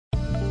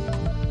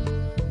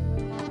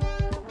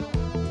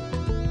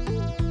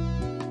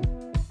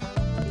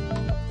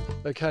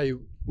Okay,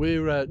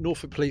 we're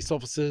Norfolk police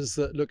officers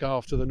that look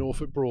after the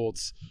Norfolk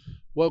Broads.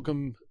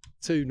 Welcome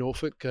to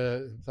Norfolk.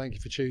 Thank you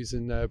for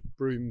choosing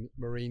Broom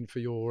Marine for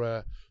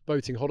your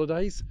boating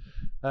holidays.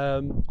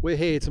 We're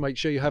here to make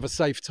sure you have a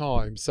safe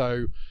time.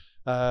 So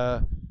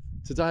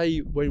today,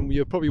 when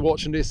you're probably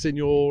watching this in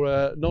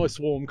your nice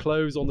warm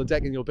clothes on the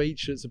deck in your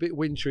beach, it's a bit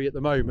wintry at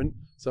the moment,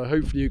 so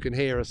hopefully you can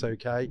hear us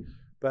okay.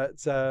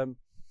 But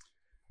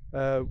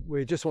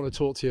we just want to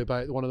talk to you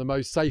about one of the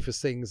most safest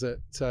things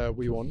that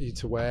we want you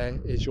to wear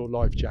is your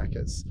life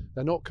jackets.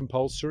 They're not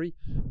compulsory,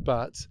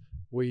 but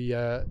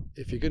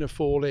if you're going to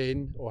fall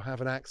in or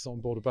have an accident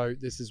on board a boat,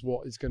 this is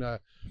what is going to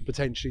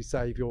potentially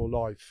save your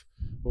life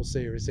or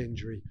serious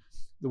injury.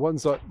 The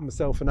ones that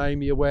myself and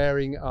Amy are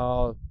wearing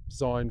are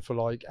designed for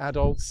like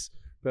adults,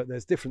 but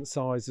there's different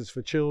sizes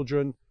for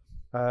children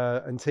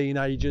and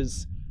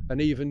teenagers, and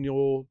even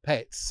your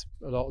pets.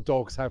 A lot of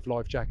dogs have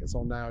life jackets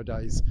on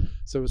nowadays,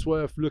 so it's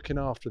worth looking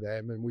after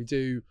them. And we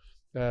do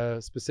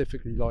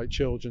specifically like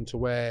children to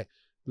wear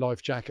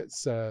life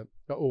jackets at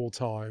all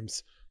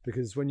times,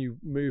 because when you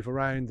move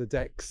around the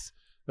decks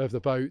of the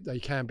boat, they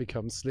can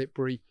become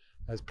slippery.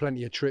 There's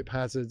plenty of trip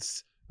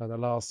hazards, and the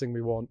last thing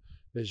we want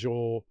is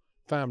your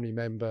family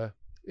member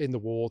in the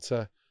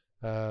water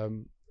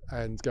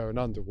and going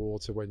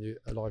underwater when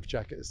a life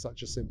jacket is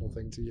such a simple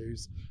thing to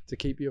use to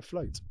keep you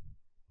afloat.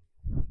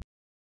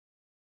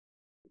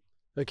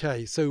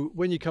 Okay, so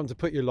when you come to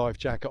put your life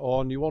jacket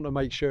on, you want to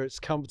make sure it's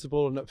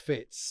comfortable and it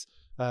fits.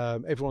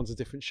 Everyone's a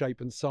different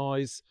shape and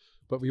size,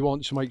 but we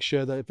want to make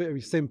sure they're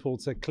very simple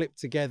to clip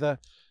together.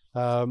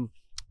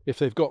 If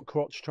they've got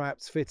crotch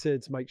straps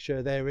fitted, make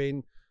sure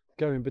they're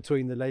going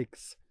between the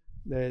legs.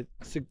 They're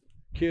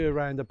secure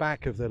around the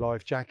back of the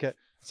life jacket,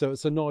 so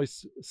it's a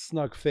nice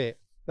snug fit.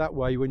 That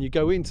way when you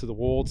go into the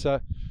water,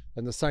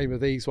 and the same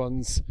with these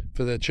ones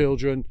for the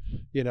children,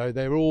 you know,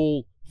 they're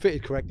all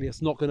fitted correctly.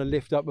 It's not going to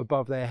lift up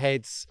above their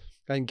heads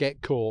and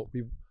get caught.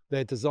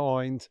 They're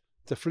designed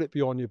to flip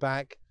you on your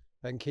back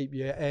and keep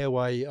your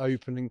airway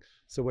opening,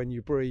 so when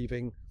you're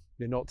breathing,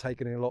 you're not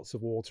taking in lots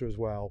of water as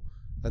well.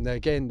 And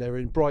they're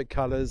in bright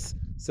colours,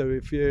 so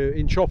if you're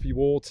in choppy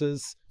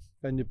waters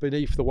and you're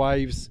beneath the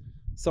waves,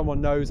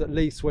 someone knows at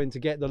least when to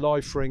get the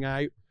life ring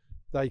out.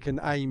 They can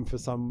aim for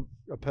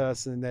a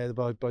person in there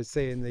by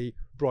seeing the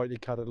brightly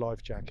coloured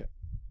life jacket.